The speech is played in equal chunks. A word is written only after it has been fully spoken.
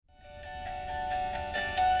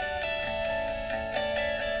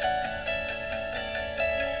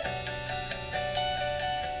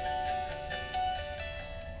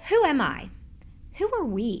am I? Who are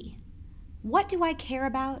we? What do I care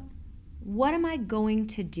about? What am I going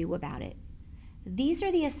to do about it? These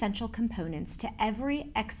are the essential components to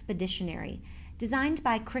every expeditionary designed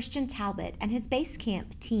by Christian Talbot and his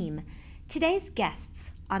Basecamp team. Today's guests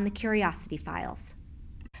on the Curiosity Files.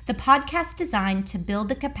 The podcast designed to build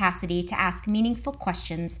the capacity to ask meaningful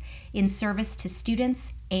questions in service to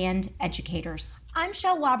students and educators. I'm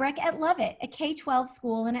Shel Wabreck at Lovett, a K-12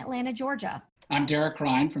 school in Atlanta, Georgia. I'm Derek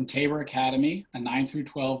Ryan from Tabor Academy, a 9 through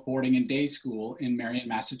 12 boarding and day school in Marion,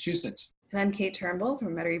 Massachusetts. And I'm Kate Turnbull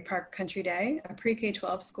from Metairie Park Country Day, a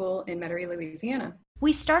pre-K-12 school in Metairie, Louisiana.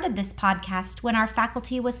 We started this podcast when our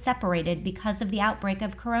faculty was separated because of the outbreak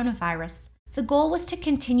of coronavirus. The goal was to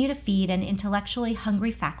continue to feed an intellectually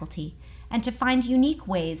hungry faculty and to find unique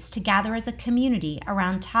ways to gather as a community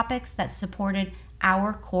around topics that supported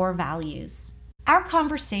our core values. Our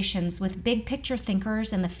conversations with big picture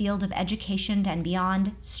thinkers in the field of education and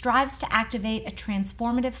beyond strives to activate a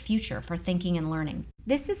transformative future for thinking and learning.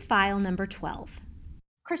 This is file number 12.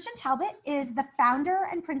 Christian Talbot is the founder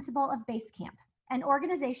and principal of Basecamp, an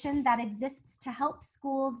organization that exists to help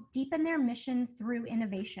schools deepen their mission through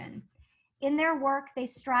innovation. In their work, they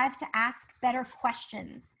strive to ask better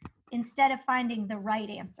questions instead of finding the right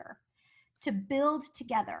answer, to build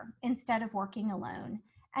together instead of working alone,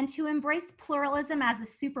 and to embrace pluralism as a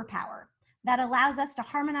superpower that allows us to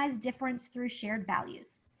harmonize difference through shared values.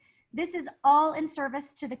 This is all in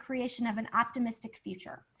service to the creation of an optimistic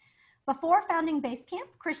future. Before founding Basecamp,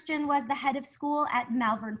 Christian was the head of school at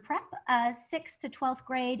Malvern Prep, a 6th to 12th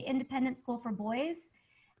grade independent school for boys.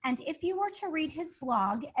 And if you were to read his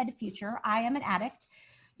blog, Ed Future, I Am an Addict,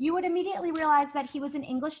 you would immediately realize that he was an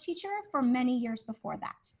English teacher for many years before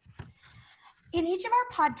that. In each of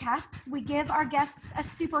our podcasts, we give our guests a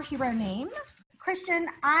superhero name. Christian,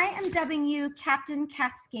 I am dubbing you Captain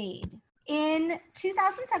Cascade. In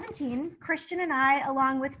 2017, Christian and I,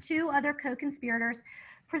 along with two other co-conspirators,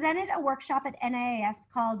 presented a workshop at NAAS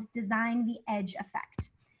called Design the Edge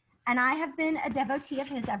Effect. And I have been a devotee of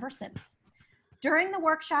his ever since. During the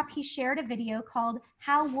workshop, he shared a video called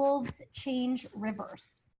How Wolves Change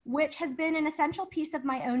Rivers, which has been an essential piece of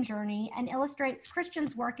my own journey and illustrates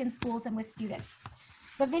Christian's work in schools and with students.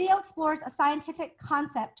 The video explores a scientific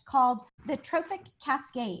concept called the trophic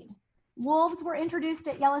cascade. Wolves were introduced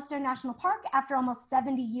at Yellowstone National Park after almost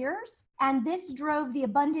 70 years, and this drove the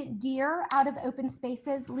abundant deer out of open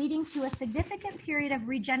spaces, leading to a significant period of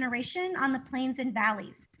regeneration on the plains and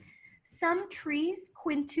valleys. Some trees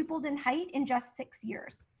quintupled in height in just 6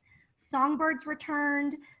 years. Songbirds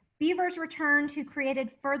returned, beavers returned, who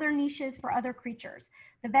created further niches for other creatures.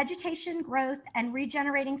 The vegetation growth and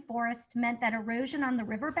regenerating forest meant that erosion on the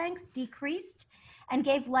riverbanks decreased and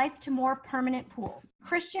gave life to more permanent pools.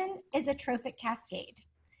 Christian is a trophic cascade.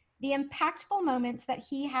 The impactful moments that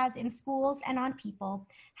he has in schools and on people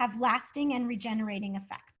have lasting and regenerating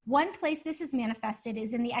effects. One place this is manifested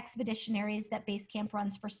is in the Expeditionaries that Basecamp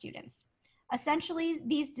runs for students. Essentially,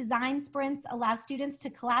 these design sprints allow students to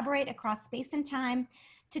collaborate across space and time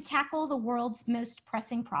to tackle the world's most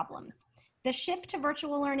pressing problems. The shift to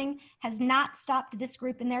virtual learning has not stopped this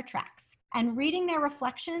group in their tracks, and reading their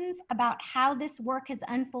reflections about how this work has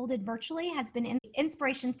unfolded virtually has been an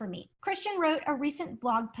inspiration for me. Christian wrote a recent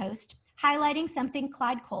blog post highlighting something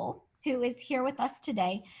Clyde Cole, who is here with us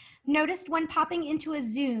today, noticed when popping into a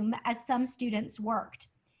Zoom as some students worked.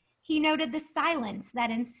 He noted the silence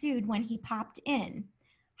that ensued when he popped in,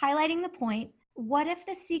 highlighting the point, what if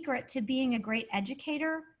the secret to being a great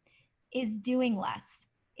educator is doing less,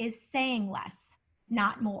 is saying less,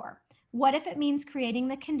 not more? What if it means creating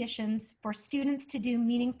the conditions for students to do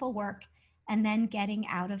meaningful work and then getting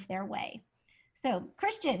out of their way? So,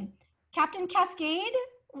 Christian, Captain Cascade,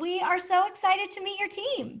 we are so excited to meet your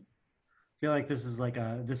team. I feel like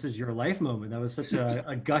this is your life moment. That was such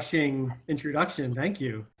a gushing introduction. Thank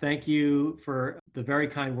you. Thank you for the very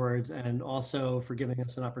kind words, and also for giving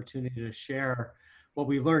us an opportunity to share what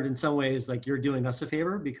we learned. In some ways, like, you're doing us a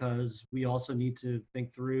favor, because we also need to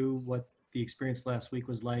think through what the experience last week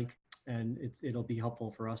was like, and it'll be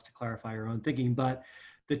helpful for us to clarify our own thinking. But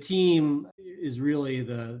the team is really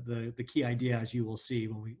the key idea, as you will see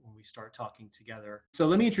when we start talking together. So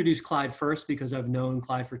let me introduce Clyde first, because I've known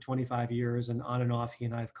Clyde for 25 years, and on and off he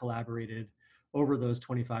and I have collaborated over those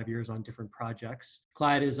 25 years on different projects.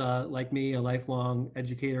 Clyde is, like me, a lifelong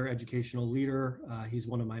educator, educational leader. He's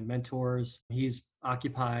one of my mentors. He's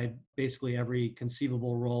occupied basically every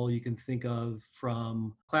conceivable role you can think of,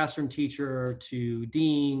 from classroom teacher to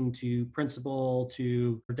dean to principal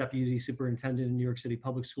to deputy superintendent in New York City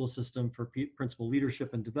public school system for principal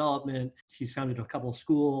leadership and development. He's founded a couple of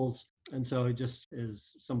schools. And so he just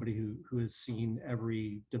is somebody who has seen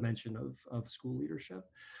every dimension of school leadership,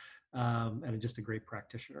 and just a great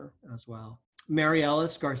practitioner as well. Mary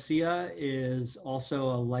Ellis Garcia is also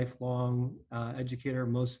a lifelong educator,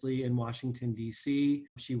 mostly in Washington, D.C.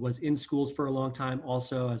 She was in schools for a long time,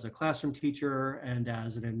 also as a classroom teacher and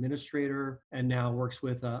as an administrator, and now works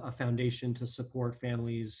with a foundation to support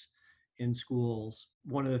families in schools.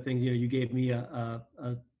 One of the things, you gave me a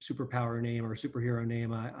superpower name or a superhero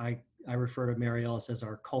name. I refer to Mary Ellis as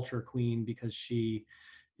our culture queen, because she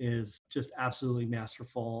is just absolutely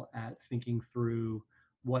masterful at thinking through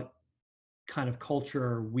what kind of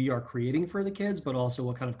culture we are creating for the kids, but also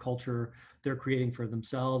what kind of culture they're creating for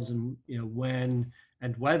themselves, and when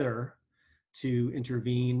and whether to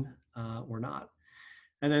intervene or not.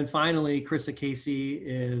 And then finally, Krista Casey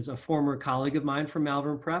is a former colleague of mine from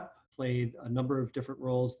Malvern Prep, played a number of different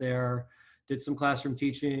roles there, did some classroom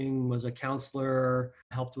teaching, was a counselor,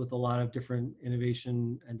 helped with a lot of different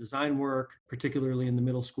innovation and design work, particularly in the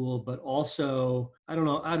middle school, but also, I don't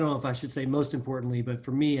know if I should say most importantly, but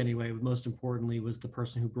for me anyway, most importantly was the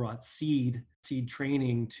person who brought seed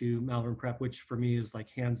training to Malvern Prep, which for me is like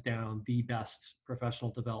hands down the best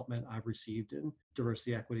professional development I've received in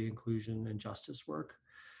diversity, equity, inclusion, and justice work.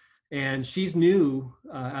 And she's new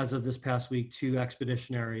as of this past week to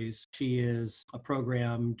Expeditionaries. She is a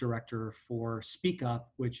program director for Speak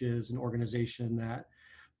Up, which is an organization that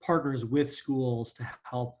partners with schools to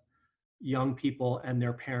help young people and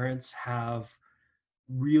their parents have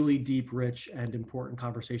really deep, rich, and important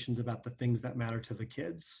conversations about the things that matter to the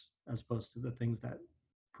kids, as opposed to the things that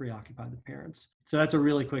preoccupy the parents. So that's a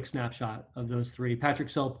really quick snapshot of those three. Patrick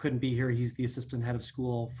Selp couldn't be here. He's the assistant head of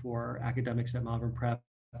school for academics at Malvern Prep.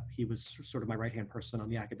 He was sort of my right-hand person on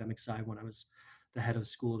the academic side when I was the head of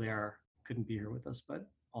school there. Couldn't be here with us, but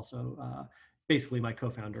also basically my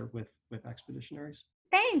co-founder with Expeditionaries.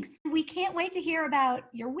 Thanks. We can't wait to hear about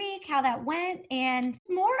your week, how that went, and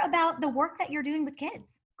more about the work that you're doing with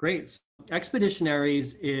kids. Great.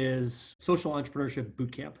 Expeditionaries is social entrepreneurship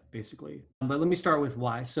boot camp, basically. But let me start with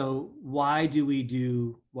why. So why do we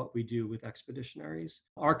do what we do with Expeditionaries?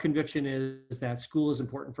 Our conviction is that school is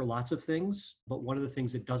important for lots of things, but one of the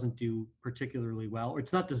things it doesn't do particularly well, or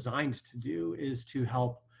it's not designed to do, is to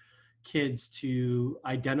help kids to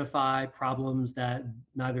identify problems that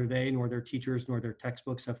neither they nor their teachers nor their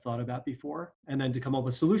textbooks have thought about before, and then to come up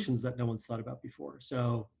with solutions that no one's thought about before.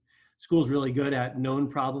 So school's really good at known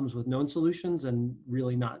problems with known solutions, and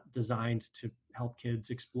really not designed to help kids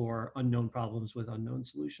explore unknown problems with unknown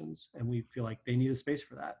solutions. And we feel like they need a space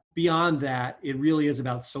for that. Beyond that, it really is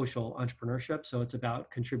about social entrepreneurship. So it's about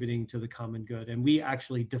contributing to the common good. And we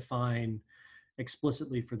actually define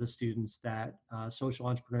explicitly for the students that social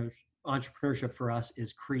entrepreneurship for us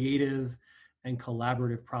is creative and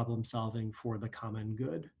collaborative problem solving for the common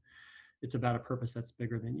good. It's about a purpose that's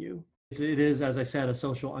bigger than you. It is, as I said, a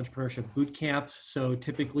social entrepreneurship boot camp. So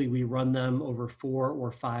typically we run them over 4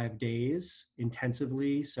 or 5 days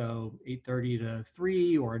intensively. So 8:30 to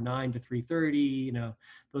 3 or 9 to 3:30,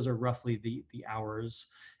 those are roughly the hours.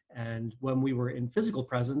 And when we were in physical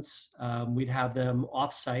presence, we'd have them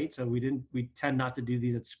off-site. So we tend not to do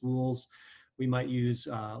these at schools. We might use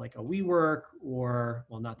like a WeWork, or,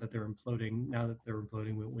 well, not that they're imploding. Now that they're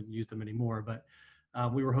imploding, we wouldn't use them anymore. But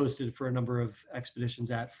we were hosted for a number of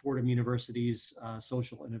expeditions at Fordham University's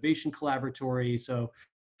Social Innovation Collaboratory. So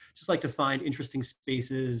just like to find interesting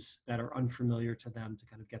spaces that are unfamiliar to them to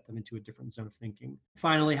kind of get them into a different zone of thinking.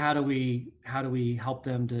 Finally, how do we help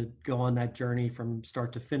them to go on that journey from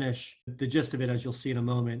start to finish? The gist of it, as you'll see in a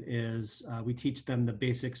moment, is we teach them the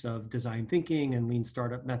basics of design thinking and lean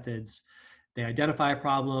startup methods. They identify a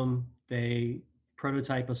problem, they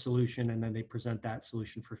prototype a solution, and then they present that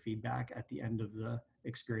solution for feedback at the end of the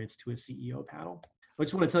experience to a CEO panel. I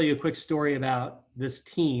just want to tell you a quick story about this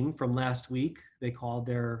team from last week. They called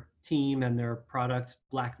their team and their product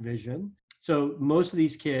Black Vision. So most of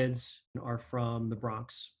these kids are from the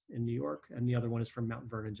Bronx in New York, and the other one is from Mount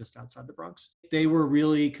Vernon, just outside the Bronx. They were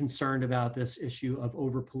really concerned about this issue of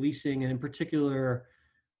over-policing, and in particular,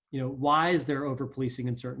 why is there over-policing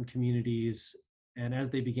in certain communities? And as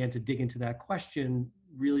they began to dig into that question,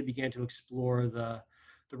 really began to explore the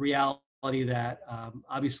reality that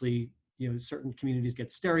obviously, certain communities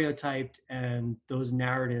get stereotyped, and those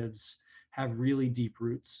narratives have really deep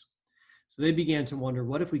roots. So they began to wonder,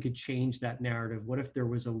 what if we could change that narrative? What if there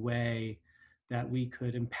was a way that we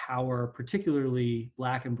could empower particularly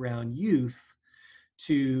Black and brown youth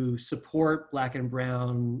to support Black and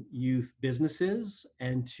brown youth businesses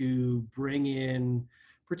and to bring in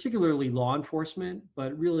particularly law enforcement,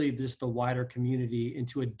 but really just the wider community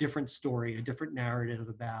into a different story, a different narrative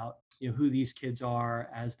about who these kids are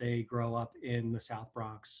as they grow up in the South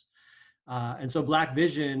Bronx. And so Black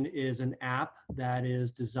Vision is an app that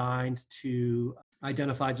is designed to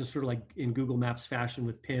identify, just sort of like in Google Maps fashion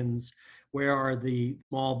with pins, where are the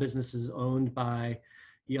small businesses owned by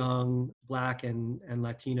young Black and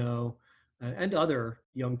Latino and other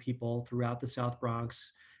young people throughout the South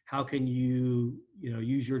Bronx. How can you,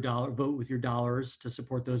 use your dollar, vote with your dollars to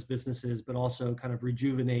support those businesses, but also kind of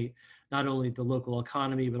rejuvenate not only the local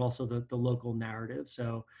economy, but also the local narrative.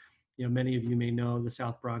 So, many of you may know the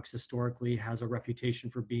South Bronx historically has a reputation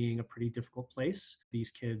for being a pretty difficult place. These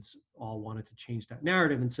kids all wanted to change that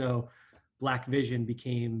narrative. And so Black Vision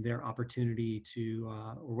became their opportunity to,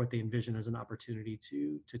 or what they envision as an opportunity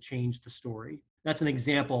to change the story. That's an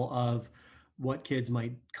example of what kids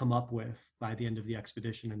might come up with by the end of the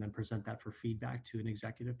expedition and then present that for feedback to an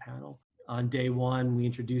executive panel. On day one, we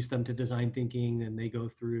introduce them to design thinking, and they go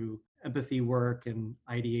through empathy work and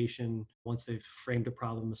ideation once they've framed a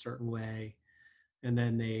problem a certain way. And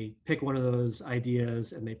then they pick one of those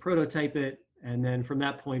ideas and they prototype it. And then from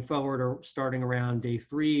that point forward, or starting around day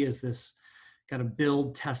 3, is this kind of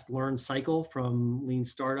build, test, learn cycle from Lean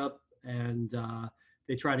Startup. And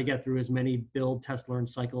they try to get through as many build, test, learn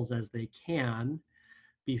cycles as they can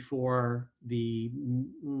before the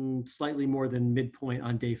slightly more than midpoint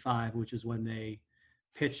on day 5, which is when they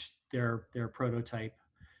pitch their prototype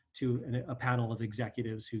to a panel of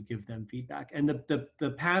executives who give them feedback. And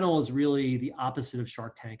the panel is really the opposite of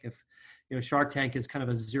Shark Tank. If Shark Tank is kind of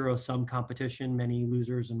a zero-sum competition, many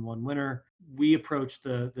losers and one winner. We approach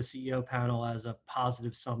the CEO panel as a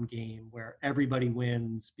positive sum game where everybody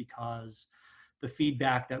wins, because the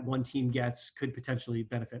feedback that one team gets could potentially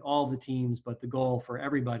benefit all of the teams, but the goal for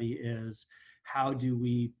everybody is, how do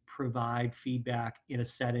we provide feedback in a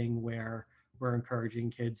setting where we're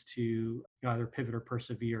encouraging kids to either pivot or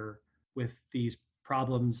persevere with these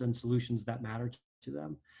problems and solutions that matter to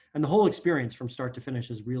them. And the whole experience from start to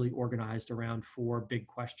finish is really organized around 4 big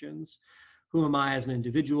questions. Who am I as an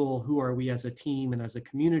individual? Who are we as a team and as a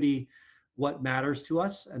community? What matters to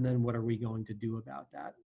us? And then what are we going to do about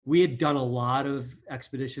that? We had done a lot of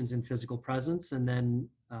expeditions in physical presence. And then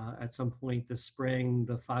at some point this spring,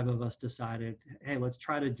 the 5 of us decided, hey, let's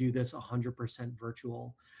try to do this 100%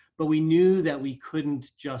 virtual. But we knew that we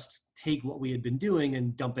couldn't just take what we had been doing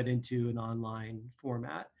and dump it into an online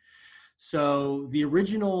format. So the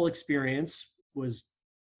original experience was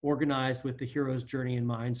organized with the hero's journey in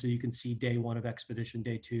mind. So you can see day 1 of expedition,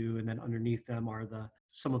 day 2, and then underneath them are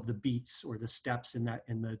some of the beats or the steps in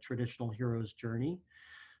the traditional hero's journey.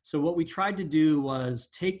 So what we tried to do was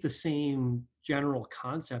take the same general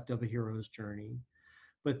concept of a hero's journey,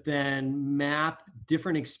 but then map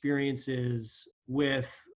different experiences with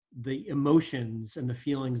the emotions and the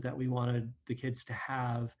feelings that we wanted the kids to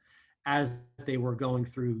have as they were going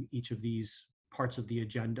through each of these parts of the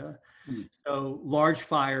agenda. Mm. So large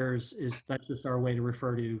fires that's just our way to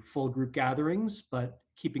refer to full group gatherings, but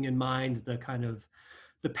keeping in mind the kind of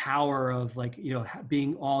the power of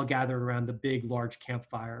being all gathered around the big, large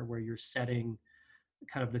campfire where you're setting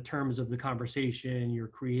kind of the terms of the conversation, you're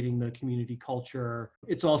creating the community culture.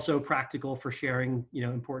 It's also practical for sharing,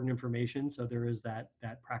 important information. So there is that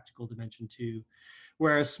practical dimension too.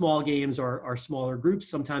 Whereas small games are smaller groups,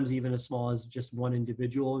 sometimes even as small as just one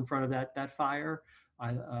individual in front of that fire,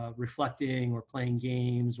 reflecting or playing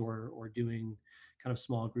games or doing kind of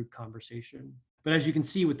small group conversation. But as you can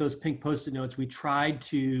see with those pink Post-it notes, we tried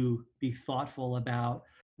to be thoughtful about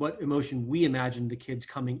what emotion we imagined the kids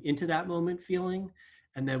coming into that moment feeling,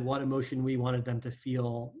 and then what emotion we wanted them to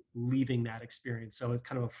feel leaving that experience. So it's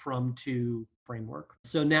kind of a from-to framework.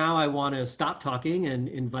 So now I want to stop talking and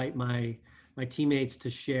invite my teammates to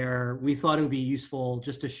share. We thought it would be useful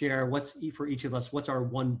just to share for each of us, what's our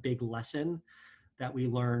one big lesson that we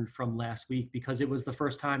learned from last week, because it was the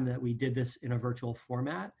first time that we did this in a virtual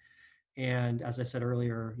format. And as I said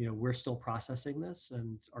earlier, we're still processing this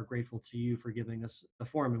and are grateful to you for giving us the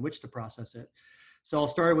forum in which to process it. So I'll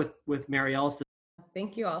start with Marielle.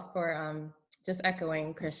 Thank you all for just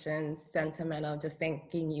echoing Christian's sentiment of just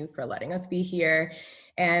thanking you for letting us be here.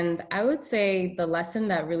 And I would say the lesson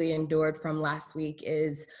that really endured from last week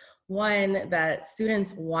is one, that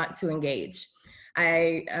students want to engage.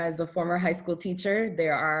 As a former high school teacher,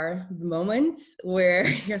 there are moments where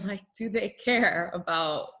you're like, do they care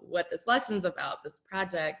about what this lesson's about, this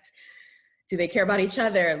project? Do they care about each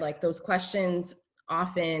other? Like, those questions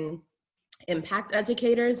often impact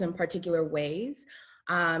educators in particular ways.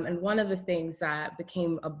 And one of the things that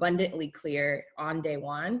became abundantly clear on day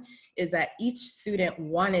one is that each student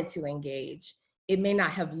wanted to engage. It may not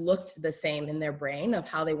have looked the same in their brain of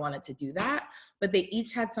how they wanted to do that, but they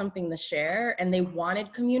each had something to share and they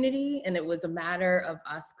wanted community. And it was a matter of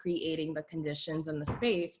us creating the conditions and the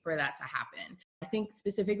space for that to happen. I think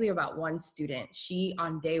specifically about one student, she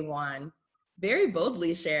on day one very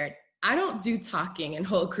boldly shared, I don't do talking in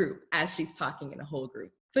whole group as she's talking in a whole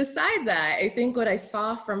group. Besides that, I think what I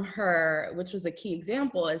saw from her, which was a key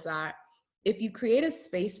example, is that if you create a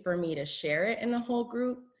space for me to share it in a whole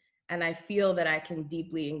group, and I feel that I can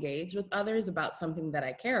deeply engage with others about something that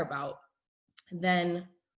I care about, then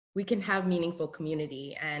we can have meaningful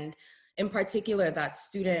community. And in particular, that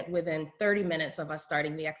student, within 30 minutes of us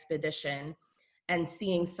starting the expedition and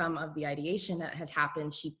seeing some of the ideation that had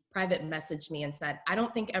happened, she private messaged me and said, I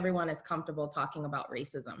don't think everyone is comfortable talking about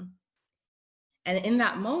racism. And in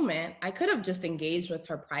that moment, I could have just engaged with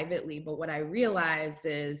her privately, but what I realized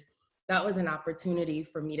is that was an opportunity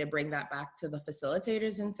for me to bring that back to the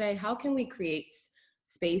facilitators and say, how can we create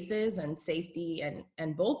spaces and safety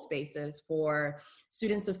and bold spaces for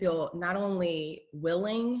students to feel not only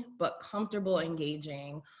willing, but comfortable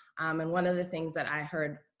engaging? And one of the things that I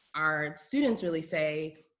heard our students really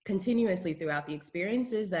say continuously throughout the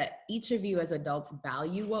experience is that each of you as adults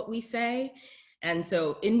value what we say. And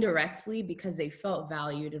so indirectly, because they felt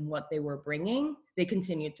valued in what they were bringing, they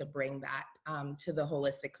continued to bring that to the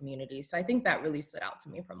holistic community. So I think that really stood out to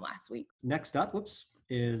me from last week. Next up,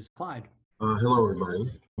 is Clyde. Hello,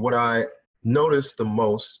 everybody. What I noticed the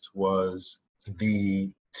most was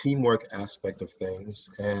the teamwork aspect of things.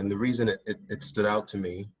 And the reason it stood out to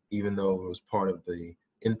me, even though it was part of the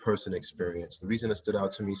in-person experience, the reason it stood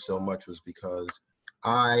out to me so much was because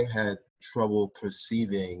I had trouble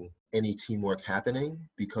perceiving any teamwork happening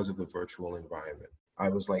because of the virtual environment. I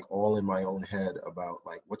was like all in my own head about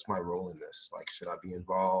like, what's my role in this? Like, should I be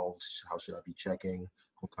involved? How should I be checking?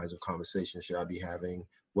 What kinds of conversations should I be having?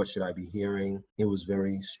 What should I be hearing? It was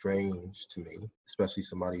very strange to me, especially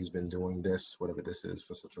somebody who's been doing this, whatever this is,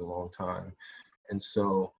 for such a long time. And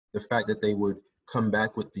so the fact that they would come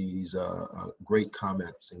back with these great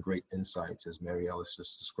comments and great insights, as Mary Ellis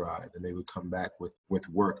just described, and they would come back with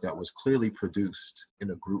work that was clearly produced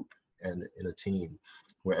in a group and in a team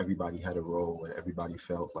where everybody had a role and everybody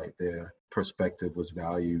felt like their perspective was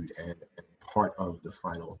valued and part of the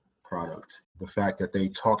final product. The fact that they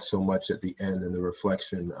talked so much at the end and the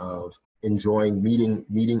reflection of enjoying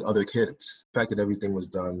meeting other kids, the fact that everything was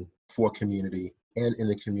done for community and in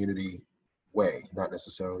the community way, not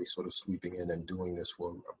necessarily sort of sweeping in and doing this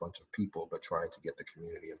for a bunch of people, but trying to get the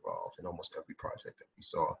community involved in almost every project that we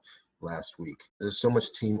saw last week. There's so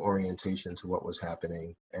much team orientation to what was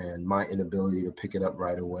happening, and my inability to pick it up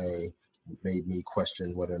right away made me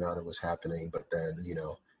question whether or not it was happening. But then,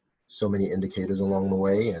 so many indicators along the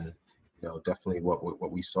way, and definitely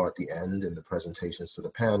what we saw at the end in the presentations to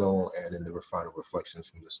the panel and in the final reflections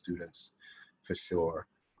from the students, for sure.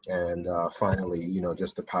 And finally,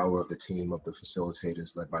 just the power of the team of the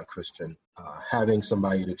facilitators led by Christian, having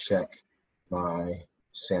somebody to check my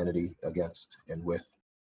sanity against and with.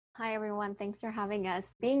 Hi, everyone. Thanks for having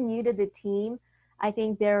us. Being new to the team, I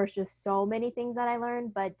think there's just so many things that I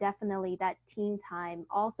learned, but definitely that team time,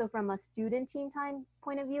 also from a student team time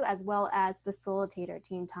point of view, as well as facilitator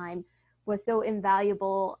team time, was so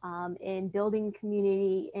invaluable in building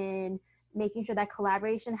community, in making sure that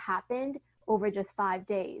collaboration happened over just 5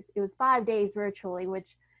 days. It was 5 days virtually,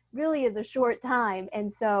 which really is a short time.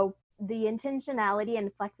 And so the intentionality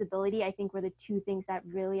and flexibility, I think, were the two things that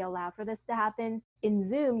really allowed for this to happen. In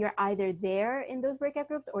Zoom, you're either there in those breakout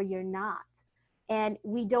groups or you're not. And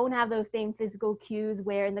we don't have those same physical cues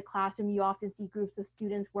where in the classroom you often see groups of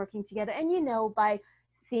students working together. And by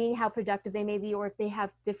seeing how productive they may be, or if they have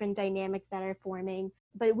different dynamics that are forming.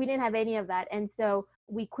 But we didn't have any of that. And so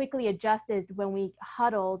we quickly adjusted when we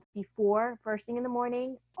huddled before, first thing in the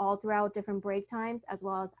morning, all throughout different break times, as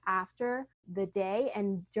well as after the day.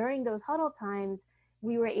 And during those huddle times,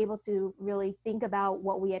 we were able to really think about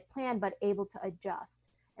what we had planned, but able to adjust.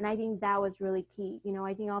 And I think that was really key.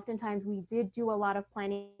 I think oftentimes we did do a lot of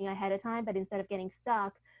planning ahead of time, but instead of getting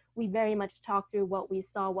stuck, we very much talked through what we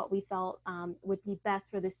saw, what we felt would be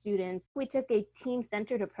best for the students. We took a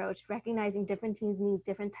team-centered approach, recognizing different teams need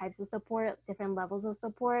different types of support, different levels of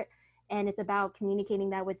support. And it's about communicating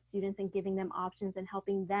that with students and giving them options and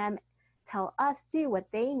helping them tell us too what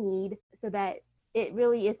they need so that it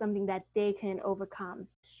really is something that they can overcome.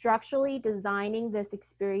 Structurally designing this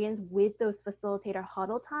experience with those facilitator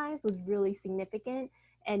huddle times was really significant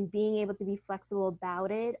and being able to be flexible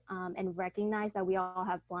about it, and recognize that we all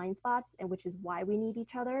have blind spots, and which is why we need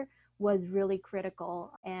each other, was really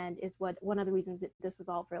critical, and is one of the reasons that this was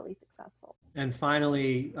all really successful. And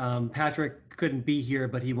finally, Patrick couldn't be here,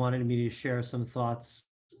 but he wanted me to share some thoughts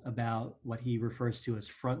about what he refers to as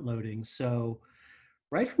front loading. So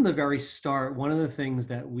right from the very start, one of the things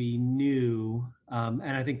that we knew, and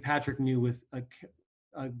I think Patrick knew with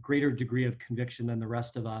a greater degree of conviction than the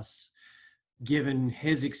rest of us, given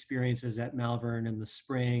his experiences at Malvern in the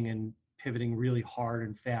spring and pivoting really hard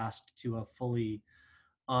and fast to a fully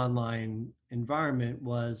online environment,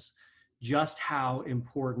 was just how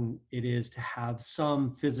important it is to have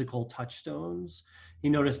some physical touchstones. He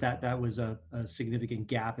noticed that that was a significant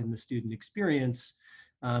gap in the student experience,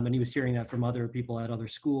 and he was hearing that from other people at other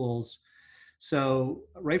schools. So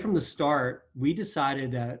right from the start, we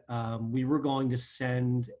decided that we were going to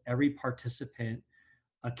send every participant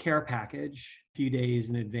a care package a few days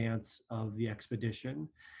in advance of the expedition.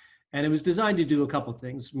 And it was designed to do a couple of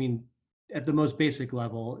things. I mean, at the most basic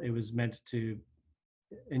level, it was meant to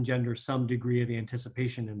engender some degree of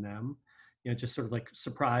anticipation in them. You know, just sort of like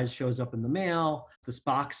surprise shows up in the mail. This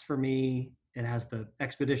box for me, it has the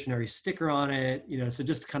Expeditionary sticker on it, you know, so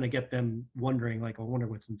just to kind of get them wondering, like, I wonder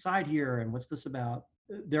what's inside here and what's this about.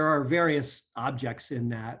 There are various objects in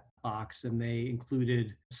that box, and they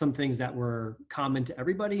included some things that were common to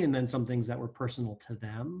everybody and then some things that were personal to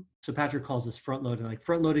them. So Patrick calls this front loading, like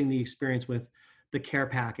front loading the experience with the care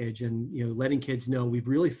package, and, you know, letting kids know we've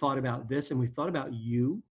really thought about this and we've thought about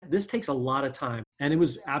you. This takes a lot of time, and it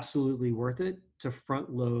was absolutely worth it to front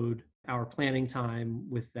load our planning time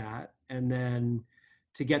with that, and then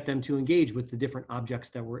to get them to engage with the different objects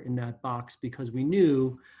that were in that box, because we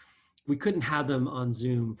knew we couldn't have them on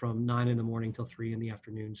Zoom from 9 in the morning till 3 in the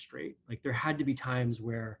afternoon straight. Like, there had to be times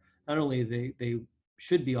where not only they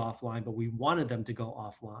should be offline, but we wanted them to go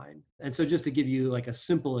offline. And so just to give you like a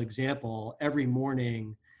simple example, every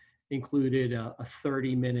morning included a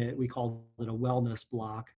 30-minute, we called it a wellness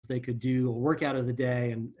block. They could do a workout of the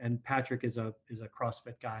day, and Patrick is a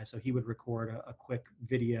CrossFit guy, so he would record a quick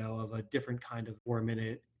video of a different kind of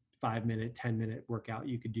 4-minute, 5-minute, 10-minute workout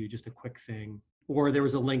you could do, just a quick thing. Or there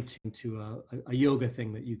was a link to a yoga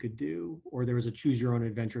thing that you could do, or there was a choose your own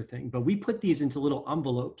adventure thing. But we put these into little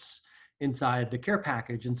envelopes inside the care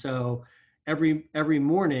package. And so every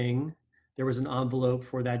morning there was an envelope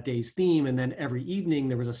for that day's theme. And then every evening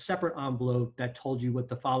there was a separate envelope that told you what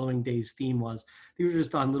the following day's theme was. These were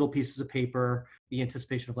just on little pieces of paper, the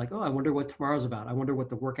anticipation of like, oh, I wonder what tomorrow's about. I wonder what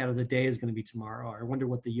the workout of the day is going to be tomorrow. Or I wonder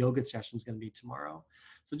what the yoga session is going to be tomorrow.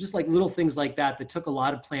 So just like little things like that took a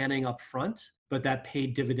lot of planning up front, but that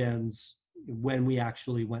paid dividends when we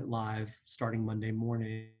actually went live starting Monday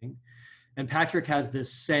morning. And Patrick has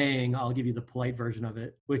this saying, I'll give you the polite version of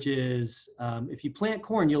it, which is, if you plant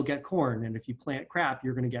corn, you'll get corn. And if you plant crap,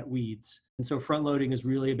 you're going to get weeds. And so front loading is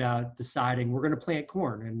really about deciding we're going to plant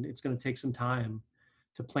corn, and it's going to take some time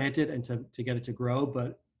to plant it and to get it to grow.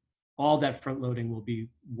 But all that front loading will be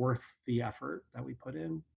worth the effort that we put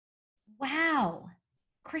in. Wow.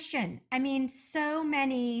 Christian, I mean, so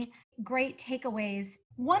many great takeaways.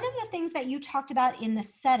 One of the things that you talked about in the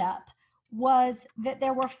setup was that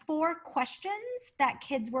there were 4 questions that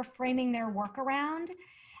kids were framing their work around.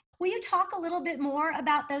 Will you talk a little bit more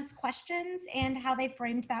about those questions and how they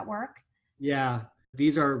framed that work? Yeah,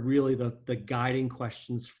 these are really the guiding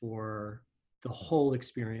questions for the whole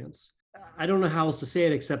experience. I don't know how else to say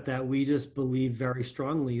it except that we just believe very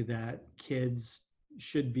strongly that kids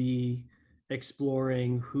should be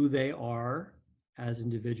exploring who they are as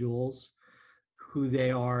individuals, who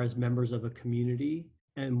they are as members of a community,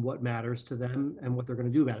 and what matters to them and what they're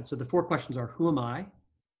going to do about it. So the 4 questions are: who am I?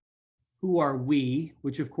 Who are we?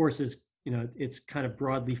 Which of course is, you know, it's kind of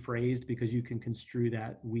broadly phrased because you can construe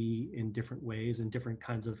that we in different ways in different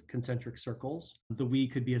kinds of concentric circles. The we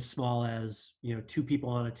could be as small as, you know, 2 people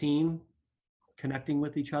on a team connecting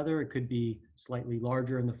with each other. It could be slightly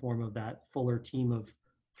larger in the form of that fuller team of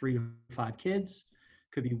 3 to 5 kids.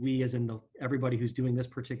 Could be we as in everybody who's doing this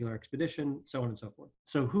particular expedition, so on and so forth.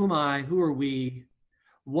 So who am I? Who are we?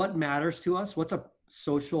 What matters to us? What's a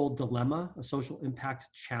social dilemma, a social impact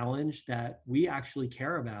challenge that we actually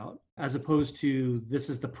care about, as opposed to this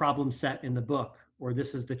is the problem set in the book, or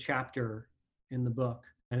this is the chapter in the book.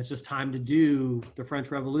 And it's just time to do the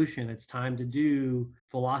French Revolution. It's time to do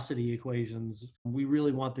velocity equations. We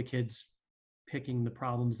really want the kids picking the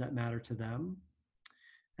problems that matter to them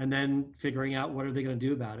and then figuring out what are they going to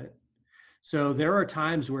do about it. So there are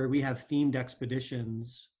times where we have themed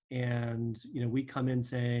expeditions, and, you know, we come in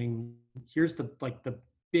saying, here's the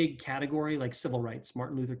big category, like civil rights,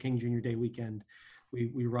 Martin Luther King Jr. Day weekend.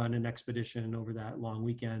 we run an expedition over that long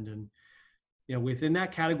weekend. And, within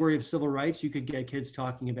that category of civil rights, you could get kids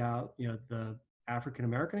talking about, the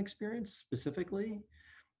African-American experience specifically,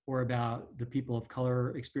 or about the people of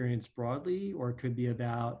color experience broadly, or it could be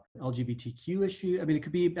about LGBTQ issue. I mean, it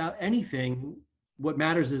could be about anything. What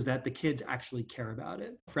matters is that the kids actually care about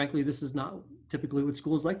it. Frankly, this is not typically what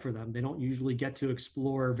school is like for them. They don't usually get to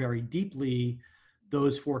explore very deeply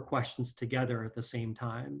those 4 questions together at the same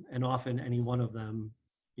time, and often any one of them,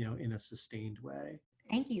 in a sustained way.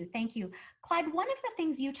 Thank you. Thank you. Clyde, one of the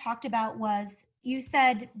things you talked about was, you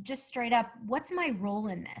said just straight up, what's my role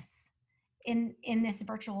in this, in this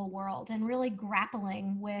virtual world, and really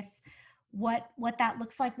grappling with what that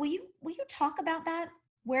looks like. Will you talk about that?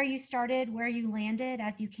 Where you started, where you landed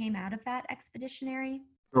as you came out of that expeditionary?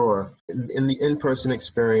 Sure. In the in-person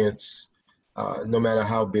experience, no matter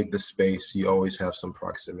how big the space, you always have some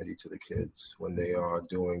proximity to the kids when they are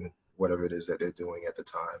doing whatever it is that they're doing at the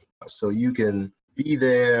time. So you can be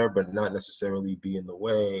there, but not necessarily be in the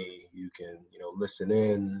way. You can, listen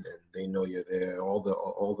in, and they know you're there. All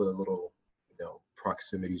the little,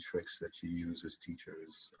 proximity tricks that you use as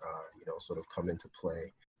teachers, sort of come into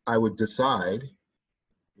play. I would decide,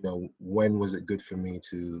 when was it good for me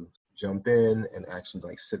to jump in and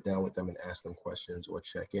actually sit down with them and ask them questions or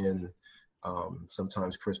check in.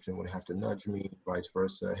 Sometimes Christian would have to nudge me, vice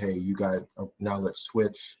versa. Hey, you guys, now let's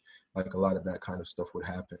switch. A lot of that kind of stuff would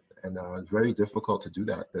happen. And it's very difficult to do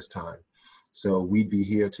that this time. So we'd be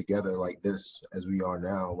here together like this as we are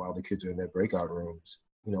now while the kids are in their breakout rooms.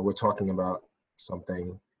 We're talking about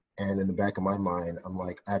something, and in the back of my mind, I'm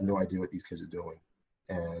like, I have no idea what these kids are doing,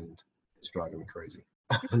 and it's driving me crazy.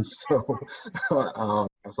 And so I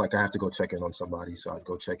was like, I have to go check in on somebody. So I'd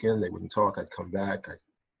go check in, they wouldn't talk, I'd come back, I'd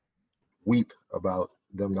weep about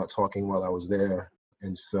them not talking while I was there.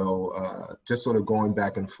 And so just sort of going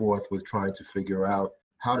back and forth with trying to figure out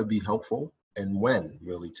how to be helpful and when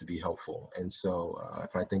really to be helpful. And so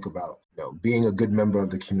if I think about being a good member of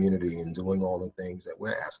the community and doing all the things that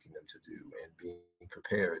we're asking them to do, and being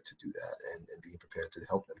prepared to do that, and being prepared to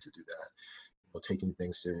help them to do that, taking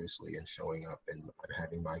things seriously and showing up and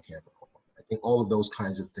having my camera on. I think all of those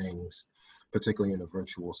kinds of things, particularly in a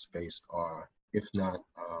virtual space, are, if not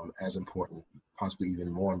as important, possibly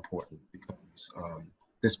even more important, because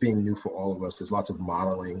this being new for all of us, there's lots of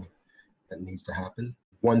modeling that needs to happen.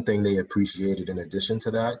 One thing they appreciated in addition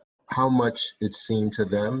to that, how much it seemed to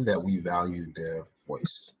them that we valued their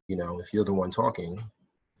voice. If you're the one talking,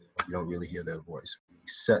 you don't really hear their voice. We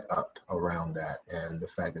set up around that, and the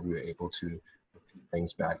fact that we were able to repeat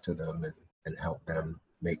things back to them and help them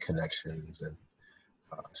make connections and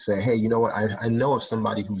say, hey, you know what, I know of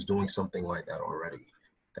somebody who's doing something like that already.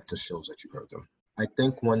 That just shows that you heard them. I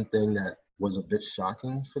think one thing that was a bit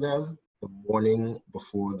shocking for them, the morning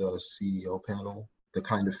before the CEO panel, the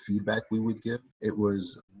kind of feedback we would give, it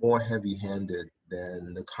was more heavy-handed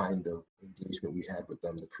than the kind of engagement we had with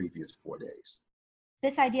them the previous 4 days.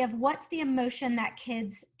 This idea of what's the emotion that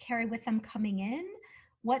kids carry with them coming in?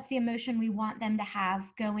 What's the emotion we want them to have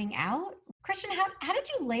going out? Christian, how did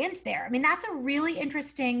you land there? I mean, that's a really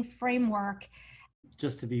interesting framework.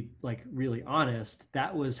 Just to be really honest,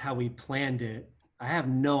 that was how we planned it. I have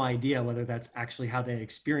no idea whether that's actually how they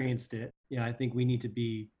experienced it. I think we need to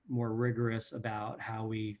be more rigorous about how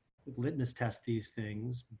we litmus test these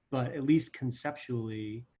things, but at least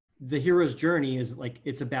conceptually, the hero's journey is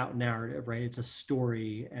it's about narrative, right? It's a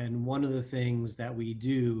story. And one of the things that we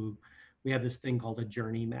do, we have this thing called a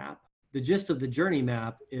journey map. The gist of the journey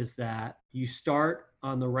map is that you start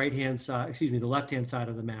on the the left-hand side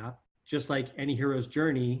of the map. Just like any hero's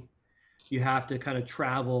journey, you have to kind of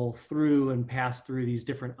travel through and pass through these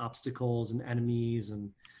different obstacles and enemies, and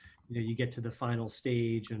you get to the final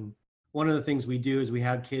stage. And one of the things we do is we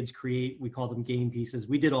have kids create, we call them game pieces.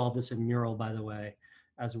 We did all of this in Mural, by the way,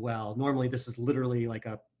 as well. Normally this is literally like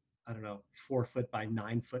a, 4-foot by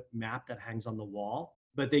 9-foot map that hangs on the wall.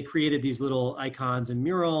 But they created these little icons in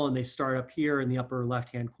Mural, and they start up here in the upper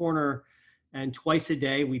left-hand corner. And twice a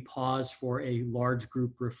day, we pause for a large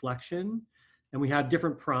group reflection. And we have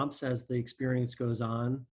different prompts as the experience goes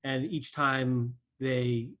on. And each time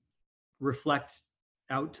they reflect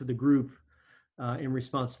out to the group in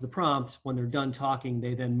response to the prompt, when they're done talking,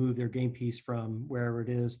 they then move their game piece from wherever it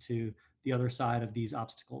is to the other side of these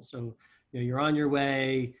obstacles. So you're on your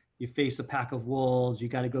way, you face a pack of wolves, you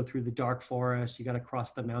got to go through the dark forest, you got to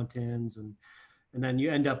cross the mountains, and then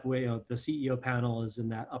you end up with the CEO panel is in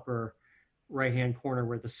that upper right-hand corner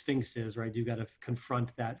where the Sphinx is, right? You got to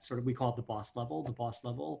confront that sort of, we call it the boss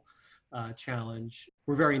level challenge.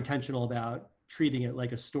 We're very intentional about treating it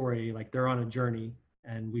like a story, like they're on a journey.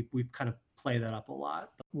 And we've kind of played that up a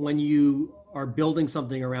lot. But when you are building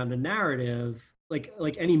something around a narrative, like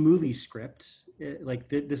any movie script,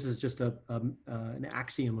 this is just an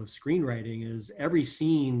axiom of screenwriting, is every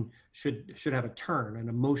scene should have a turn, an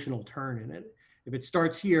emotional turn in it. If it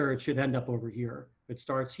starts here, it should end up over here. If it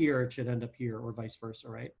starts here, it should end up here, or vice versa,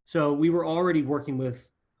 right? So we were already working with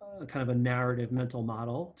kind of a narrative mental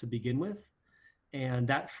model to begin with. And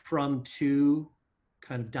that from to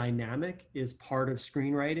kind of dynamic is part of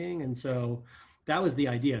screenwriting. And so that was the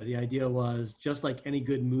idea. The idea was, just like any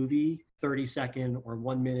good movie, 30-second or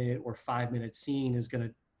 1 minute or 5-minute scene is going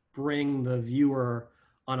to bring the viewer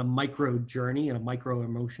on a micro journey, a micro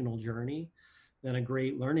emotional journey, then a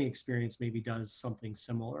great learning experience maybe does something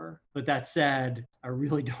similar. But that said, I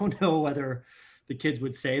really don't know whether the kids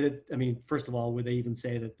would say that. I mean, first of all, would they even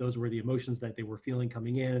say that those were the emotions that they were feeling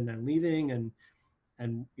coming in and then leaving? And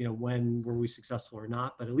when were we successful or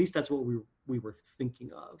not? But at least that's what we were thinking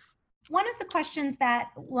of. One of the questions that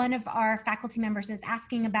one of our faculty members is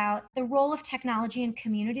asking about the role of technology in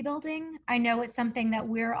community building. I know it's something that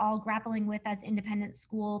we're all grappling with as independent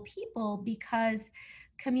school people, because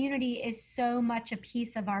community is so much a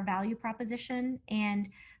piece of our value proposition, and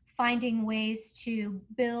finding ways to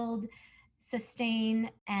build, sustain,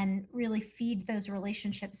 and really feed those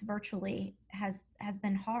relationships virtually has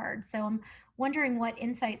been hard. So I'm wondering what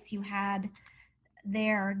insights you had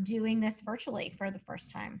there doing this virtually for the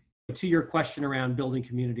first time. To your question around building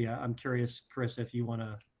community, I'm curious, Chris, if you want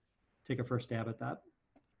to take a first stab at that.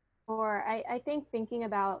 Or I think thinking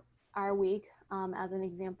about our week as an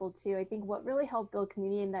example too, I think what really helped build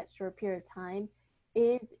community in that short period of time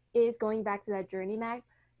is going back to that journey map,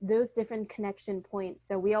 those different connection points.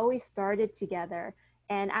 So we always started together,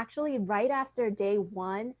 and actually right after day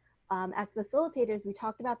one, as facilitators, we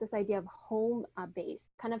talked about this idea of home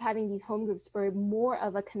base, kind of having these home groups for more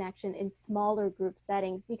of a connection in smaller group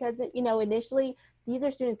settings, because, initially these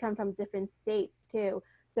are students come from different states too.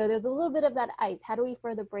 So there's a little bit of that ice. How do we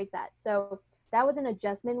further break that? So that was an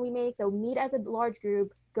adjustment we made. So meet as a large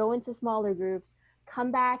group, go into smaller groups, come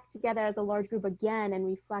back together as a large group again and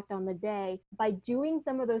reflect on the day. By doing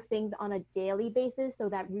some of those things on a daily basis, so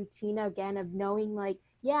that routine again of knowing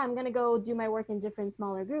yeah, I'm going to go do my work in different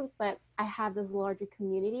smaller groups, but I have this larger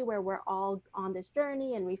community where we're all on this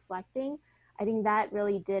journey and reflecting. I think that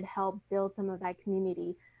really did help build some of that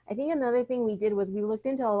community. I think another thing we did was we looked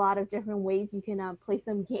into a lot of different ways you can play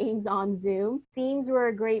some games on Zoom. Themes were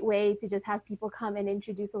a great way to just have people come and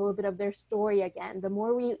introduce a little bit of their story again. The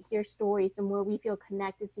more we hear stories, the more we feel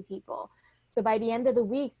connected to people. So by the end of the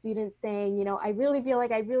week, students saying, I really feel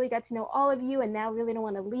like I really got to know all of you and now really don't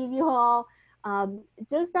want to leave you all.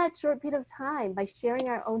 Just that short period of time, by sharing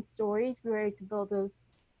our own stories, we were able to build those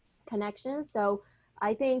connections. So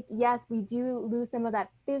I think, yes, we do lose some of that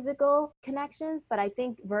physical connections, but I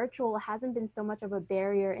think virtual hasn't been so much of a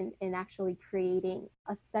barrier in actually creating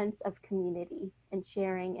a sense of community and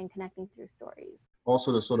sharing and connecting through stories.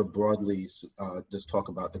 Also, to sort of broadly just talk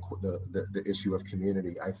about the issue of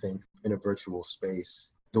community, I think in a virtual space,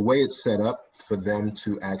 the way it's set up for them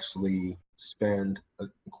to actually spend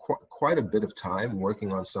quite a bit of time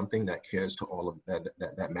working on something that cares to all of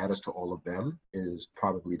that matters to all of them is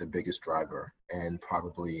probably the biggest driver, and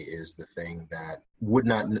probably is the thing that would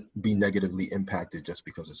not be negatively impacted just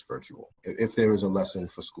because it's virtual. If there is a lesson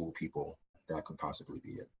for school people, that could possibly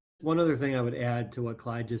be it. One other thing I would add to what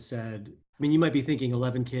Clyde just said, I mean, you might be thinking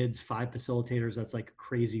 11 kids, 5 facilitators, that's like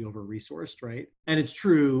crazy over-resourced, right? And it's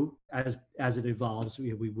true, as it evolves,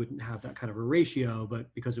 we wouldn't have that kind of a ratio,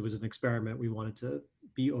 but because it was an experiment, we wanted to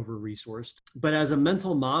be over-resourced. But as a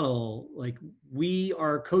mental model, we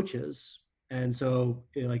are coaches. And so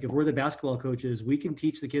if we're the basketball coaches, we can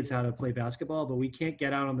teach the kids how to play basketball, but we can't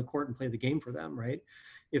get out on the court and play the game for them, right?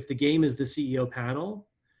 If the game is the CEO panel,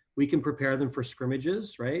 we can prepare them for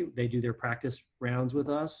scrimmages, right? They do their practice rounds with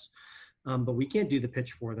us, but we can't do the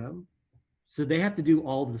pitch for them. So they have to do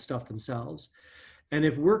all of the stuff themselves. And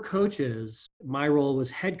if we're coaches, my role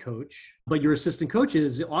was head coach, but your assistant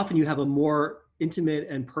coaches, often you have a more intimate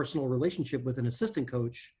and personal relationship with an assistant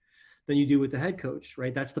coach than you do with the head coach,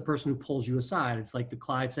 right? That's the person who pulls you aside. It's like the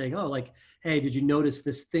Clyde saying, hey, did you notice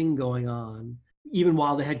this thing going on? Even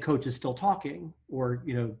while the head coach is still talking or,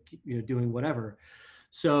 doing whatever.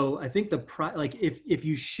 So I think if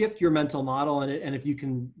you shift your mental model and if you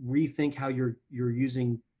can rethink how you're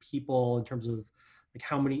using people in terms of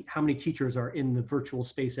how many teachers are in the virtual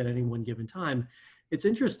space at any one given time, it's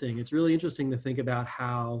interesting. It's really interesting to think about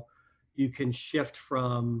how you can shift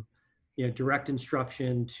from direct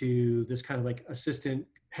instruction to this kind of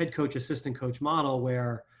head coach, assistant coach model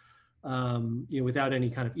where without any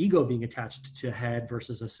kind of ego being attached to head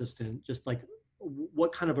versus assistant, just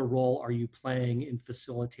what kind of a role are you playing in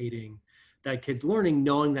facilitating that kid's learning,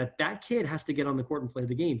 knowing that that kid has to get on the court and play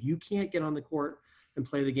the game. You can't get on the court and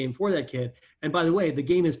play the game for that kid. And by the way, the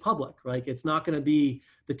game is public, right? It's not going to be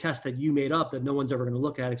the test that you made up that no one's ever going to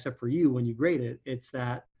look at except for you when you grade it. It's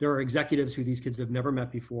that there are executives who these kids have never met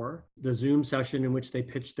before. The Zoom session in which they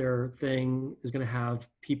pitch their thing is going to have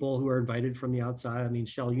people who are invited from the outside. I mean,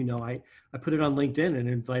 Shell, you know, I put it on LinkedIn and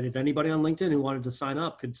invited anybody on LinkedIn who wanted to sign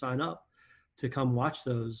up could sign up to come watch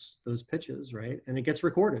those pitches, right? And it gets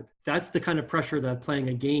recorded. That's the kind of pressure that playing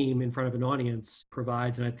a game in front of an audience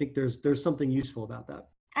provides. And I think there's something useful about that.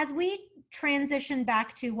 As we transition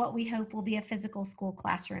back to what we hope will be a physical school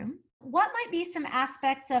classroom, what might be some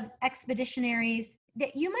aspects of Expeditionaries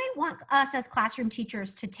that you might want us as classroom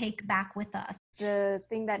teachers to take back with us? The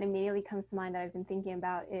thing that immediately comes to mind that I've been thinking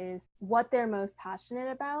about is what they're most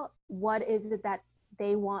passionate about. What is it that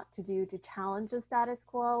they want to do to challenge the status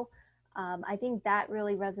quo? I think that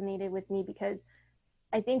really resonated with me because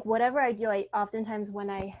I think whatever I do, oftentimes when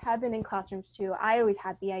I have been in classrooms too, I always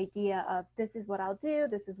had the idea of this is what I'll do,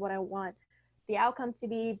 this is what I want the outcome to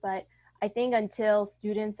be. But I think until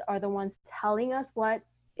students are the ones telling us what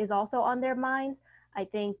is also on their minds, I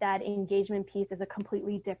think that engagement piece is a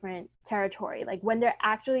completely different territory. Like when they're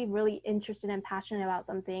actually really interested and passionate about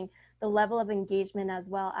something, the level of engagement as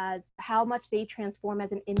well as how much they transform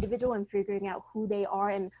as an individual and figuring out who they are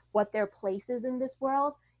and what their place is in this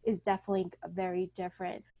world is definitely very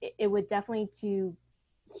different. It would definitely to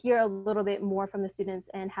hear a little bit more from the students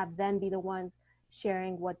and have them be the ones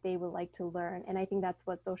sharing what they would like to learn. And I think that's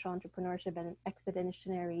what social entrepreneurship and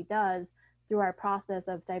Expeditionary does through our process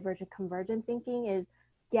of divergent convergent thinking, is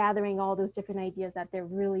gathering all those different ideas that they're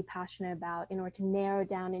really passionate about in order to narrow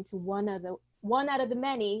down into one out of the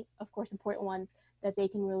many, of course, important ones that they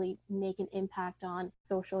can really make an impact on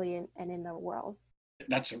socially and in the world.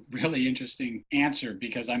 That's a really interesting answer,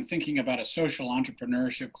 because I'm thinking about a social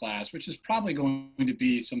entrepreneurship class, which is probably going to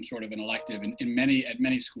be some sort of an elective at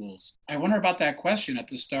many schools. I wonder about that question at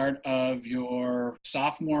the start of your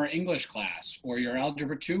sophomore English class or your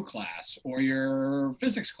Algebra 2 class or your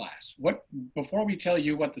physics class. Before we tell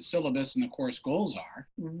you what the syllabus and the course goals are,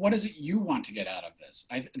 what is it you want to get out of this?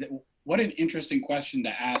 What an interesting question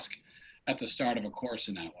to ask at the start of a course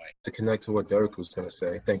in that way. To connect to what Derek was going to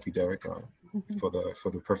say, thank you, Derek, for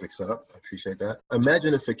the perfect setup. I appreciate that.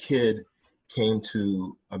 Imagine if a kid came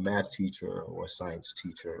to a math teacher or a science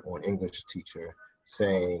teacher or an English teacher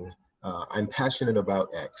saying, I'm passionate about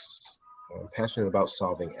X, or I'm passionate about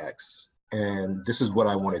solving X, and this is what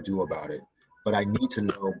I want to do about it, but I need to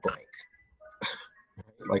know blank.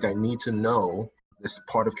 Like I need to know this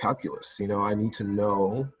part of calculus, I need to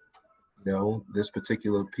know this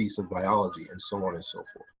particular piece of biology, and so on and so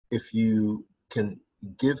forth. If you can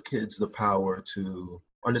give kids the power to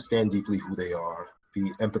understand deeply who they are,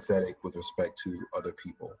 be empathetic with respect to other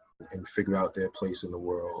people, and figure out their place in the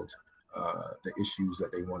world, the issues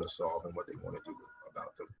that they want to solve and what they want to do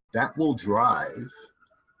about them, that will drive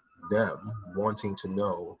them wanting to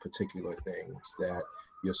know particular things that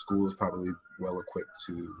your school is probably well equipped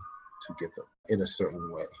to give them in a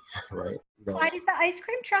certain way, right? Clyde, is the ice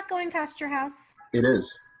cream truck going past your house? It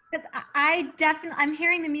is. Because I'm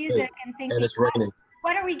hearing the music and thinking, and it's raining.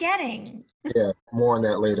 What are we getting? Yeah, more on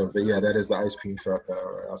that later. But yeah, that is the ice cream truck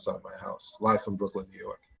right outside my house, live from Brooklyn, New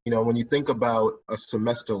York. When you think about a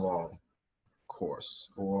semester-long course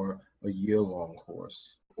or a year-long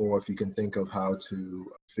course, or if you can think of how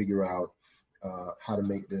to figure out how to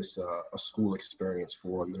make this a school experience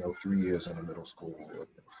for 3 years in a middle school or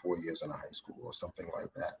 4 years in a high school or something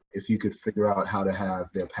like that. If you could figure out how to have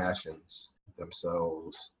their passions,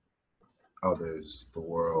 themselves, others, the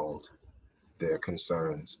world, their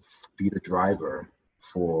concerns, be the driver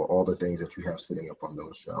for all the things that you have sitting up on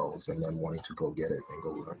those shelves and then wanting to go get it and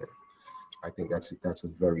go learn it. I think that's a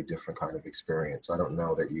very different kind of experience. I don't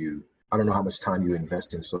know how much time you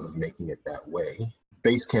invest in sort of making it that way.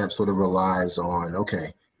 Basecamp sort of relies on,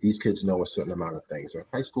 okay, these kids know a certain amount of things. They're in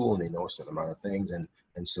high school and they know a certain amount of things. And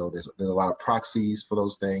so there's a lot of proxies for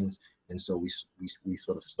those things. And so we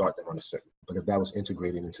sort of start them on a certain, but if that was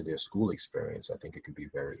integrated into their school experience, I think it could be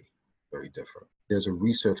very, very different. There's a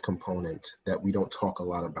research component that we don't talk a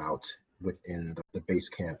lot about within the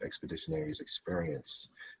Basecamp Expeditionaries experience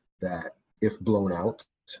that, if blown out,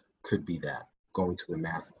 could be that going to the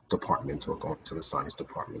math department or going to the science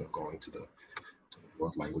department or going to the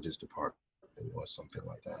world languages department or something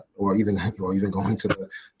like that, or even going to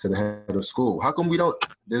the head of school. How come we don't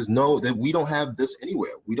have this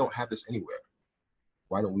anywhere? We don't have this anywhere.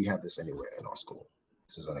 Why don't we have this anywhere in our school?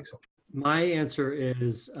 This is unacceptable. My answer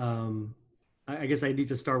is, I guess I need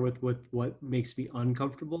to start with what makes me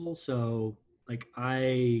uncomfortable. So Like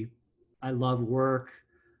I love work.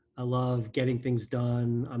 I love getting things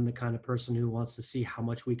done. I'm the kind of person who wants to see how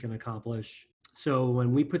much we can accomplish. So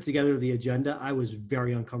when we put together the agenda, I was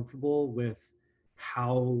very uncomfortable with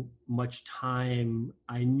how much time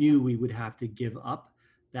I knew we would have to give up.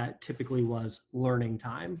 That typically was learning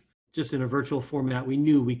time. Just in a virtual format, we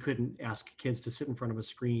knew we couldn't ask kids to sit in front of a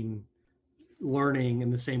screen learning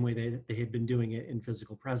in the same way they had been doing it in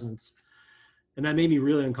physical presence. And that made me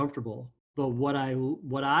really uncomfortable. But what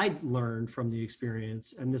I learned from the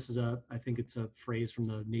experience, and this is I think it's a phrase from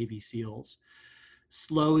the Navy SEALs,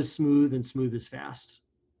 slow is smooth and smooth is fast.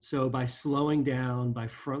 So by slowing down, by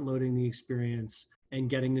front loading the experience and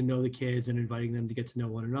getting to know the kids and inviting them to get to know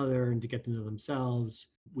one another and to get to know themselves,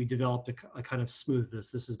 we developed a kind of smoothness.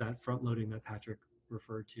 This is that front loading that Patrick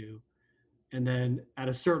referred to. And then at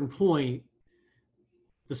a certain point,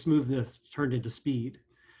 the smoothness turned into speed.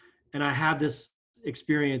 And I have this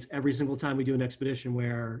experience every single time we do an expedition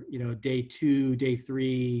where, day 2, day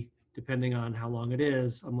 3, depending on how long it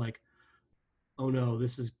is, I'm like, oh no,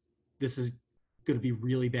 this is going to be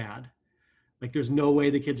really bad. Like, there's no way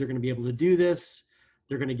the kids are going to be able to do this.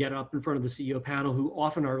 They're going to get up in front of the CEO panel, who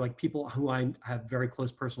often are like people who I have very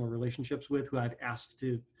close personal relationships with, who I've asked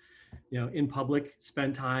to, in public,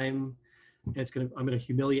 spend time. And I'm going to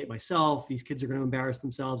humiliate myself. These kids are going to embarrass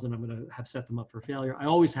themselves, and I'm going to have set them up for failure.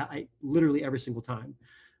 I literally every single time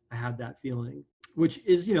I have that feeling, which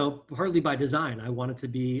is, partly by design. I want it to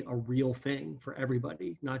be a real thing for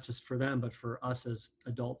everybody, not just for them, but for us as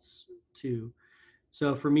adults too.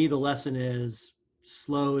 So for me, the lesson is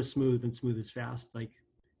slow is smooth and smooth is fast. Like,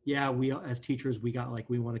 yeah, we as teachers, we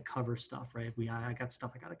want to cover stuff, right? I got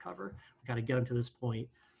stuff I got to cover. We got to get them to this point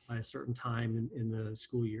by a certain time in the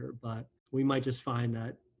school year. But we might just find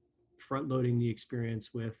that front loading the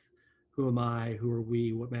experience with who am I, who are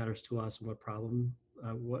we, what matters to us, and what problem,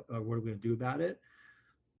 what are we going to do about it?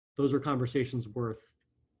 Those are conversations worth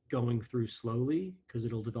going through slowly, because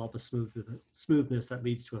it'll develop a smoothness that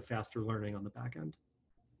leads to a faster learning on the back end.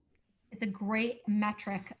 It's a great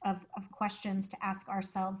metric of questions to ask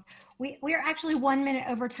ourselves. We are actually 1 minute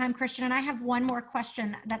over time, Christian, and I have one more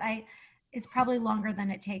question that is probably longer than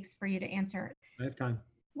it takes for you to answer. I have time.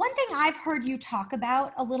 One thing I've heard you talk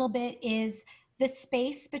about a little bit is the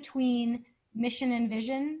space between mission and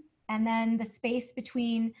vision, and then the space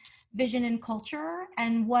between vision and culture,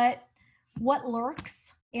 and what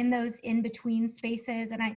lurks in those in-between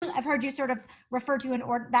spaces. And I've heard you sort of refer to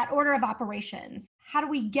that order of operations. How do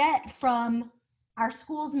we get from our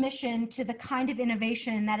school's mission to the kind of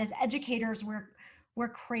innovation that as educators we're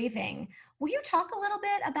craving? Will you talk a little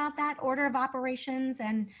bit about that order of operations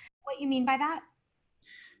and what you mean by that?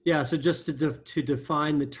 Yeah, so just to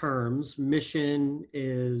define the terms, mission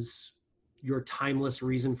is your timeless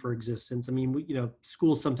reason for existence. I mean,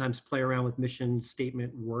 schools sometimes play around with mission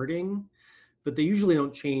statement wording, but they usually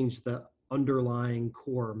don't change the underlying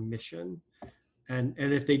core mission. And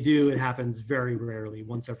if they do, it happens very rarely,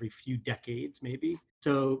 once every few decades, maybe.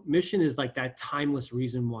 So mission is like that timeless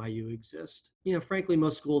reason why you exist. Frankly,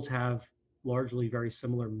 most schools have largely very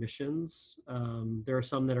similar missions. There are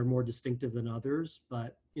some that are more distinctive than others,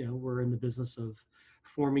 but we're in the business of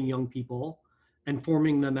forming young people and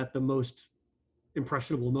forming them at the most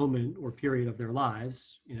impressionable moment or period of their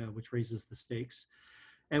lives, which raises the stakes.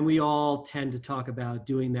 And we all tend to talk about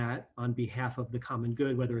doing that on behalf of the common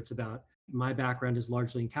good, whether it's about, my background is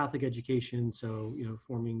largely in Catholic education, so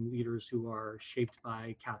forming leaders who are shaped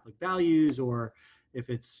by Catholic values, or if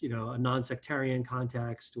it's a non-sectarian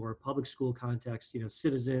context or public school context,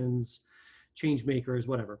 citizens, change makers,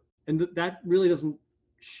 whatever. And that really doesn't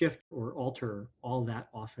shift or alter all that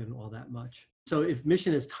often, all that much. So if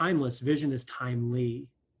mission is timeless, vision is timely.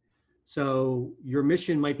 So your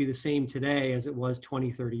mission might be the same today as it was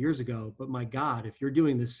 20, 30 years ago, but my God, if you're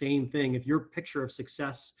doing the same thing, if your picture of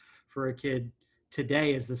success for a kid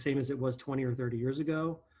today is the same as it was 20 or 30 years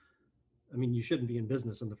ago, I mean, you shouldn't be in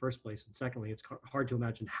business in the first place. And secondly, it's hard to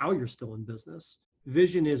imagine how you're still in business.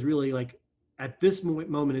 Vision is really like, at this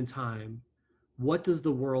moment in time, what does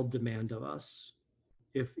the world demand of us?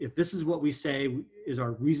 If this is what we say is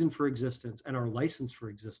our reason for existence and our license for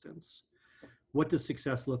existence, what does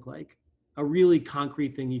success look like? A really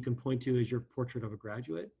concrete thing you can point to is your portrait of a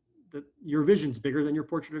graduate. Your vision's bigger than your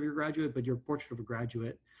portrait of your graduate, but your portrait of a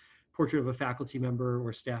graduate, portrait of a faculty member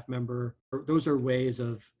or staff member, those are ways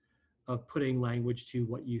of putting language to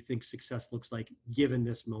what you think success looks like given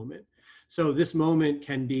this moment. So this moment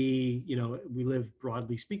can be, we live,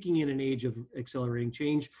 broadly speaking, in an age of accelerating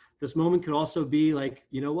change. This moment could also be like,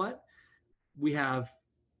 we have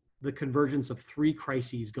the convergence of 3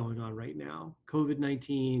 crises going on right now: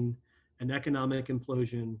 COVID-19, an economic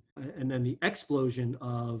implosion, and then the explosion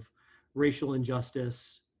of racial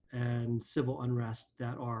injustice and civil unrest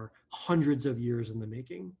that are hundreds of years in the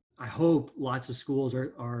making. I hope lots of schools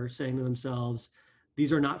are saying to themselves,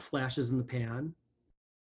 these are not flashes in the pan.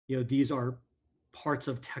 These are parts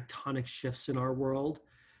of tectonic shifts in our world,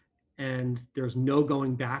 and there's no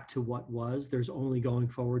going back to what was. There's only going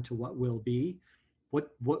forward to what will be.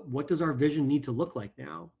 What does our vision need to look like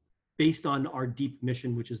now, based on our deep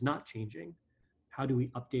mission, which is not changing? How do we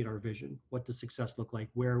update our vision? What does success look like?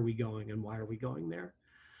 Where are we going, and why are we going there?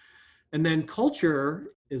 And then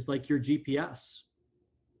culture is like your GPS,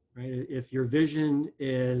 right? If your vision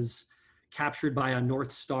is captured by a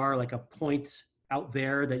North Star, like a point out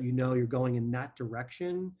there that you're going in that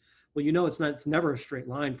direction, well, it's never a straight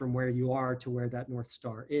line from where you are to where that North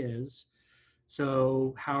Star is.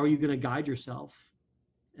 So how are you going to guide yourself?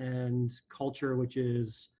 And culture, which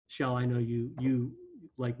is, Shell, I know you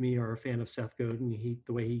like me are a fan of Seth Godin.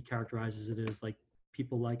 The way he characterizes it is like,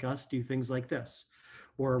 people like us do things like this,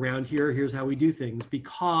 or around here, here's how we do things,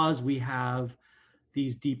 because we have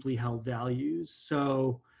these deeply held values.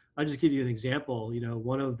 So I'll just give you an example.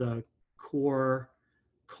 One of the core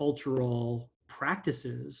cultural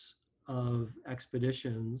practices of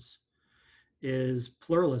expeditions is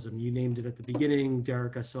pluralism. You named it at the beginning.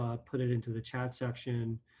 Derek, I saw put it into the chat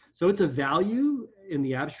section. So it's a value in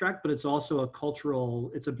the abstract, but it's also a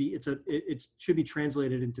cultural, it should be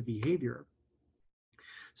translated into behavior.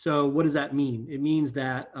 So what does that mean? It means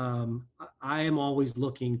that I am always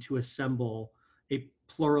looking to assemble a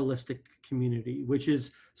pluralistic community, which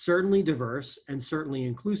is certainly diverse and certainly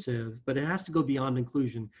inclusive, but it has to go beyond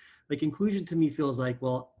inclusion. Like, inclusion to me feels like,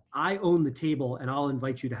 well, I own the table and I'll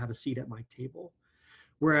invite you to have a seat at my table.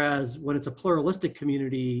 Whereas when it's a pluralistic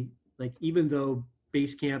community, like, even though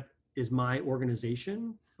Basecamp is my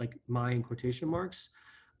organization, like my in quotation marks,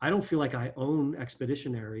 I don't feel like I own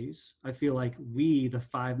Expeditionaries. I feel like we, the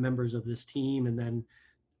 5 members of this team, and then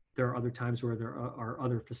there are other times where there are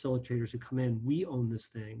other facilitators who come in, we own this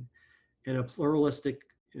thing. And a pluralistic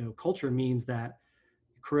culture means that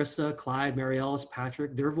Carissa, Clyde, Mary Ellis,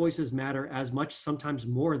 Patrick, their voices matter as much, sometimes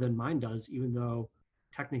more than mine does, even though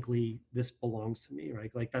technically this belongs to me,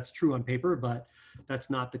 right? Like, that's true on paper, but that's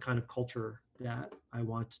not the kind of culture that I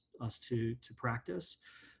want us to practice.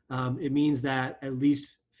 It means that at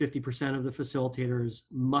least 50% of the facilitators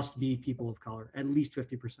must be people of color, at least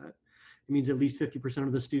 50%. It means at least 50%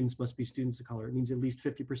 of the students must be students of color. It means at least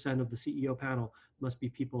 50% of the CEO panel must be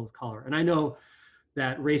people of color. And I know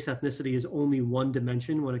that race, ethnicity is only one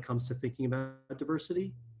dimension when it comes to thinking about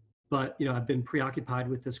diversity. But, I've been preoccupied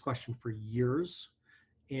with this question for years,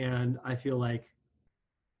 and I feel like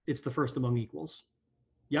it's the first among equals.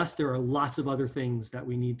 Yes, there are lots of other things that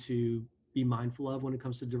we need to be mindful of when it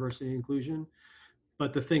comes to diversity and inclusion.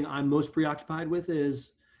 But the thing I'm most preoccupied with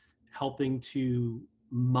is helping to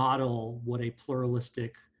model what a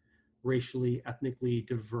pluralistic, racially, ethnically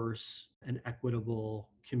diverse, and equitable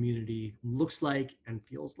community looks like and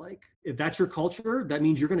feels like. If that's your culture, that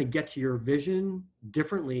means you're going to get to your vision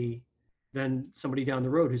differently than somebody down the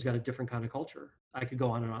road who's got a different kind of culture. I could go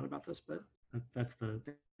on and on about this, but that's the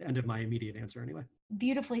end of my immediate answer anyway.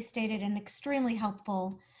 Beautifully stated and extremely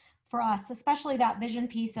helpful for us, especially that vision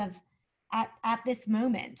piece of at this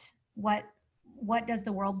moment, what does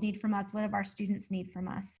the world need from us? What do our students need from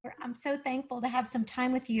us? I'm so thankful to have some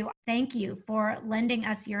time with you. Thank you for lending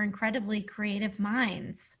us your incredibly creative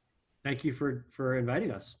minds. Thank you for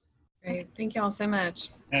inviting us. Great. Thank you all so much.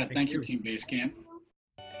 Yeah, thank you, Team Basecamp.